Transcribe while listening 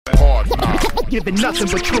Giving nothing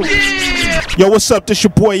but truth. Yo, what's up? This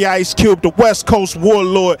your boy Ice Cube, the West Coast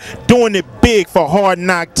warlord, doing it big for Hard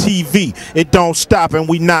Knock TV. It don't stop and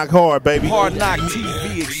we knock hard, baby. Hard Knock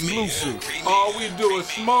TV exclusive. All we do is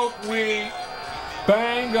smoke weed,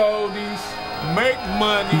 bang oldies, make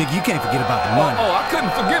money. Nigga, you can't forget about the money. Oh, I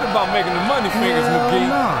couldn't forget about making the money fingers, McGee.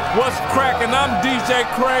 What's cracking? I'm DJ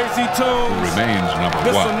Crazy Toones. Remains number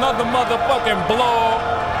This one. another motherfucking blog.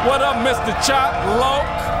 What up, Mr. Chop Loke?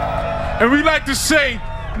 And we like to say,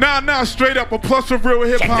 now, straight up, a plus for real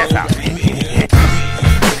hip hop.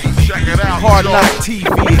 Check Check it out. Hard Knock TV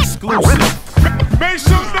exclusive. Make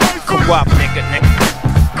some noise for Kurupt, nigga.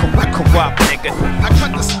 Kurupt, nigga. I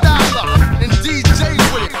cut the style up and DJ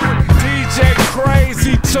with it. DJ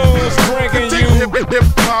Crazy Toones bringing you hip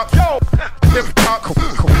hop. Yo, hip hop.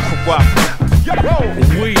 Kurupt.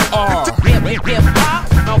 We are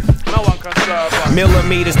no one can serve us.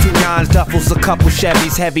 Millimeters, 2 9s, duffels, a couple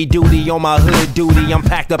Chevys, heavy duty on my hood duty. I'm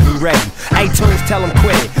packed up and ready. Hey, Toones, tell them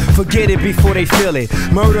quit it. Forget it before they feel it.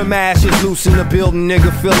 Murder mash is loose in the building,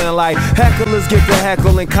 nigga feeling like hecklers get the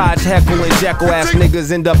heckle and Koch heckle and Jekyll ass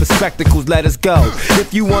niggas end up in spectacles. Let us go.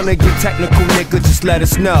 If you wanna get technical, nigga, just let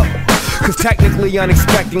us know. Cause technically,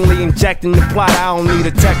 unexpectedly injecting the plot, I don't need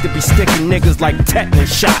a tech to be sticking niggas like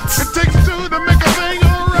tetanus shots. It takes two to make a thing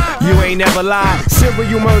alright. You ain't never lied.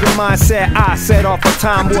 Serial murder mindset. I set off a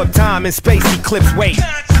time warp time in space eclipse. Wait.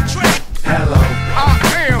 Hello.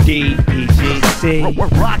 I am D-E-G-C.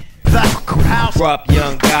 Rock the house. Kurupt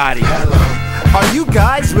Young Gotti. Hello. Are you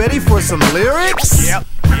guys ready for some lyrics? Yep.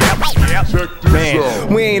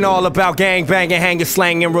 Man, we ain't all about gang banging, hanging,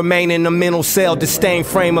 slanging, remain in a mental cell, disdain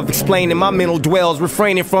frame of explaining. My mental dwells,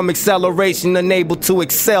 refraining from acceleration, unable to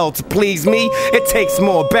excel. To please me, it takes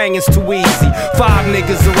more, banging's too easy. 5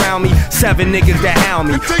 niggas around me, 7 niggas that hound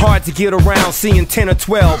me. Hard to get around, seeing 10 or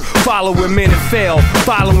 12. Following men that fail,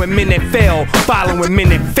 following men that fail, following men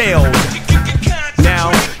that failed.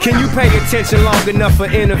 Now, can you pay attention long enough for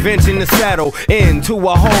intervention to settle into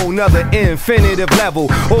a whole nother infinitive level?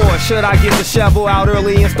 Or should I get the shovel out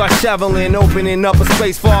early and start shoveling, opening up a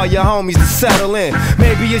space for all your homies to settle in?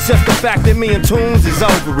 Maybe it's just the fact that me and Toones is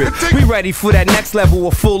over it. We ready for that next level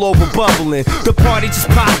of full over bubbling. The party just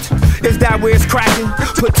popped. Is that where it's cracking?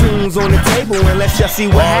 Put Toones on the table and let's just see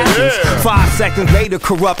what happens. 5 seconds later,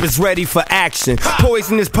 Kurupt is ready for action.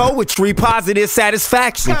 Poisonous poetry, positive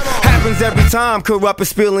satisfaction. Happens every time Kurupt is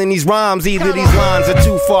spilling these rhymes. Either these lines are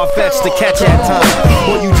too far-fetched to catch at times,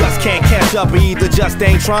 or you just can't catch up, or either just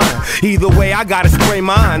ain't trying. Either way, I gotta spray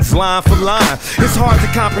mines, line for line. It's hard to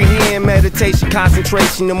comprehend meditation,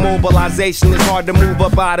 concentration, and mobilization. It's hard to move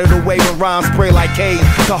up out of the way when rhymes spray like caves.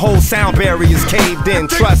 The whole sound barrier's caved in,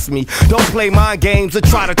 trust me. Don't play mind games or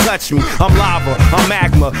try to touch me. I'm lava, I'm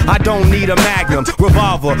magma, I don't need a magnum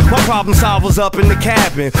revolver. My problem solver's up in the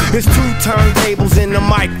cabin. It's 2 turntables in the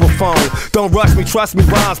microphone. Don't rush me, trust me,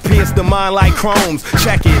 rhymes pierce the mind like chromes.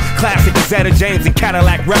 Check it, classic is Etta James and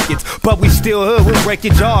Cadillac Records. But we still hood, we'll break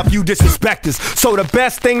your jaw if you disrespect us. So the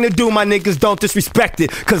best thing to do, my niggas, don't disrespect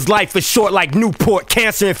it. Cause life is short like Newport,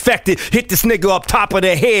 cancer infected. Hit this nigga up top of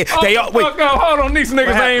the head. They all wait. Hold on, these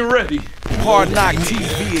niggas ain't ready. Hard Knock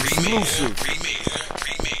TV exclusive.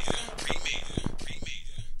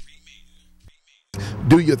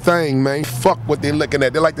 Do your thing, man. Fuck what they looking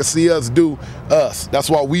at. They like to see us do us. That's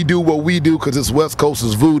why we do what we do, because it's West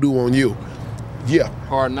Coast's voodoo on you. Yeah.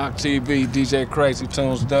 Hard Knock TV, DJ Crazy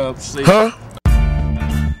Toones, Dub C. Huh?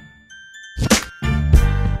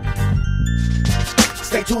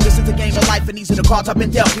 Stay tuned, this is a game of life and these are the cards I've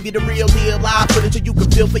been dealt. Give you the real deal, live footage and you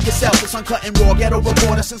can feel for yourself. It's uncut and raw, ghetto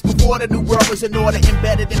reporter since before the new world was in order.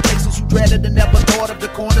 Embedded in places you dreaded and never thought of. The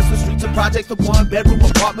corners, the streets and projects, the 1-bedroom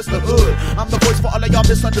apartments, the hood. I'm the voice for all of y'all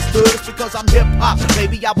misunderstood. It's because I'm hip-hop,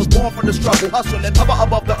 maybe I was born from the struggle. Hustle and hover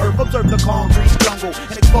above the earth, observe the concrete jungle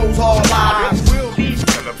and expose all lies.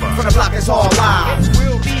 From the block it's all lies.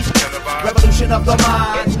 Revolution of the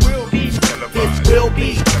mind. It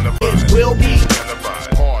will be.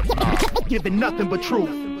 Giving nothing but truth.